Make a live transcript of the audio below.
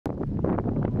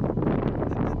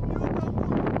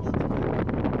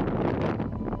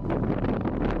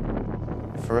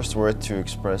First word to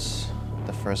express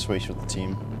the first week with the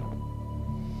team.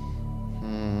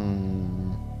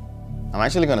 I'm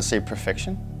actually going to say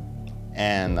perfection.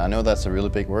 And I know that's a really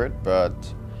big word, but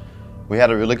we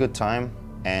had a really good time,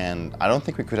 and I don't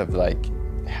think we could have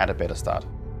had a better start.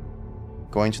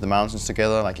 Going to the mountains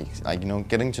together, you know,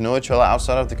 getting to know each other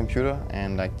outside of the computer,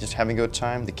 and just having a good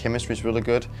time. The chemistry is really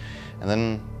good, and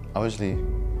then obviously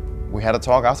we had a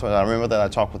talk afterwards. I remember that I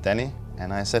talked with Danny,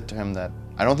 and I said to him that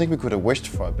I don't think we could have wished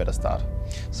for a better start.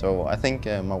 So I think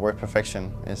my word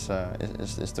perfection is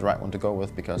the right one to go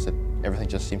with, because everything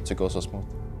just seems to go so smooth.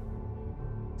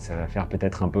 Ça va faire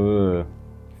peut-être un peu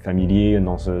familier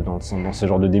dans ce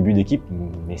genre de début d'équipe,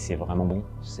 mais c'est vraiment bon,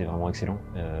 c'est vraiment excellent.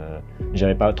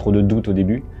 J'avais pas trop de doutes au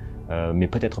début, mais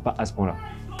peut-être pas à ce point-là.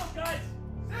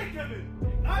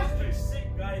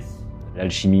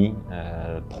 L'alchimie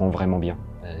prend vraiment bien.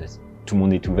 Tout le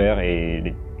monde est ouvert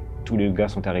et tous les gars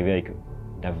sont arrivés avec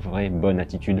la vraie bonne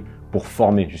attitude pour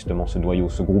former justement ce noyau,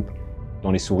 ce groupe,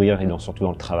 dans les sourires et surtout dans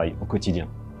le travail, au quotidien,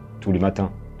 tous les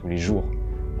matins, tous les jours,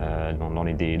 dans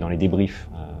les débriefs.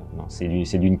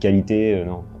 C'est d'une qualité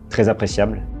très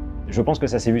appréciable. Je pense que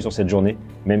ça s'est vu sur cette journée,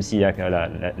 même s'il y a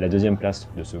la deuxième place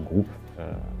de ce groupe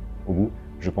au bout,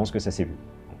 je pense que ça s'est vu.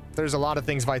 There's a lot of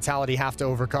things Vitality have to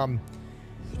overcome.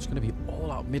 It's going to be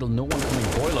all out middle, no one coming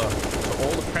boiler. So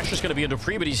all the pressure's going to be under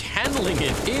Free, but he's handling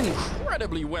it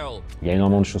incredibly well. Il y a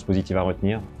énormément de choses positives à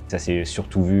retenir. Ça s'est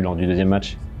surtout vu lors du deuxième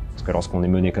match. Parce que lorsqu'on est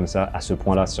mené comme ça, à ce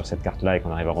point-là, sur cette carte-là, et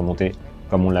qu'on arrive à remonter,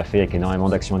 comme on l'a fait avec énormément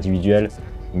d'actions individuelles,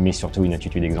 mais surtout une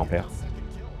attitude exemplaire.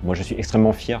 Moi, je suis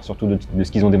extrêmement fier, surtout de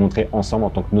ce qu'ils ont démontré ensemble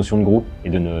en tant que notion de groupe, et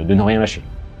de ne rien lâcher.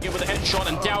 With a headshot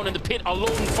and down in the pit, alone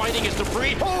fighting his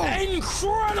debris. Oh.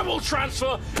 Incredible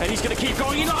transfer, and he's going to keep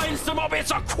going. He lines them up.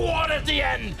 It's a quad at the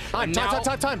end. Time.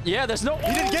 Yeah, there's no.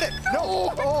 He didn't get it.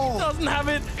 No. He doesn't have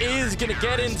it. Is going to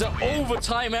get into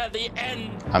overtime at the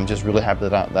end. I'm just really happy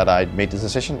that I made this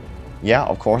decision. Yeah,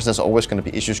 of course, there's always going to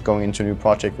be issues going into a new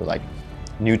project with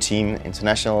new team,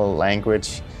 international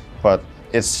language, but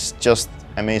it's just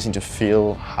amazing to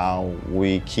feel how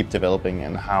we keep developing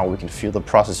and how we can feel the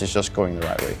process is just going the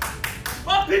right way.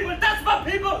 My people, that's my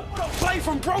people! Play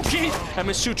from Brokey! And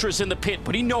Masutra's in the pit,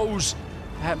 but he knows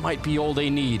that might be all they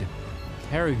need.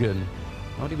 Kerrigan,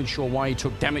 not even sure why he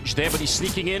took damage there, but he's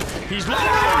sneaking in. He's locked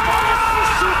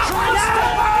Masutra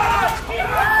instead!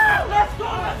 Let's go,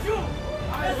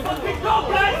 let's fucking go,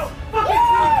 guys!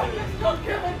 Fucking go,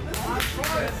 Kevin!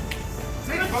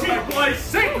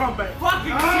 Sick comeback!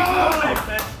 Fucking comeback,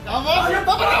 man! I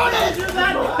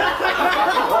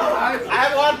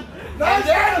have one! And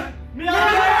then...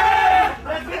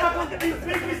 Let's get up on the big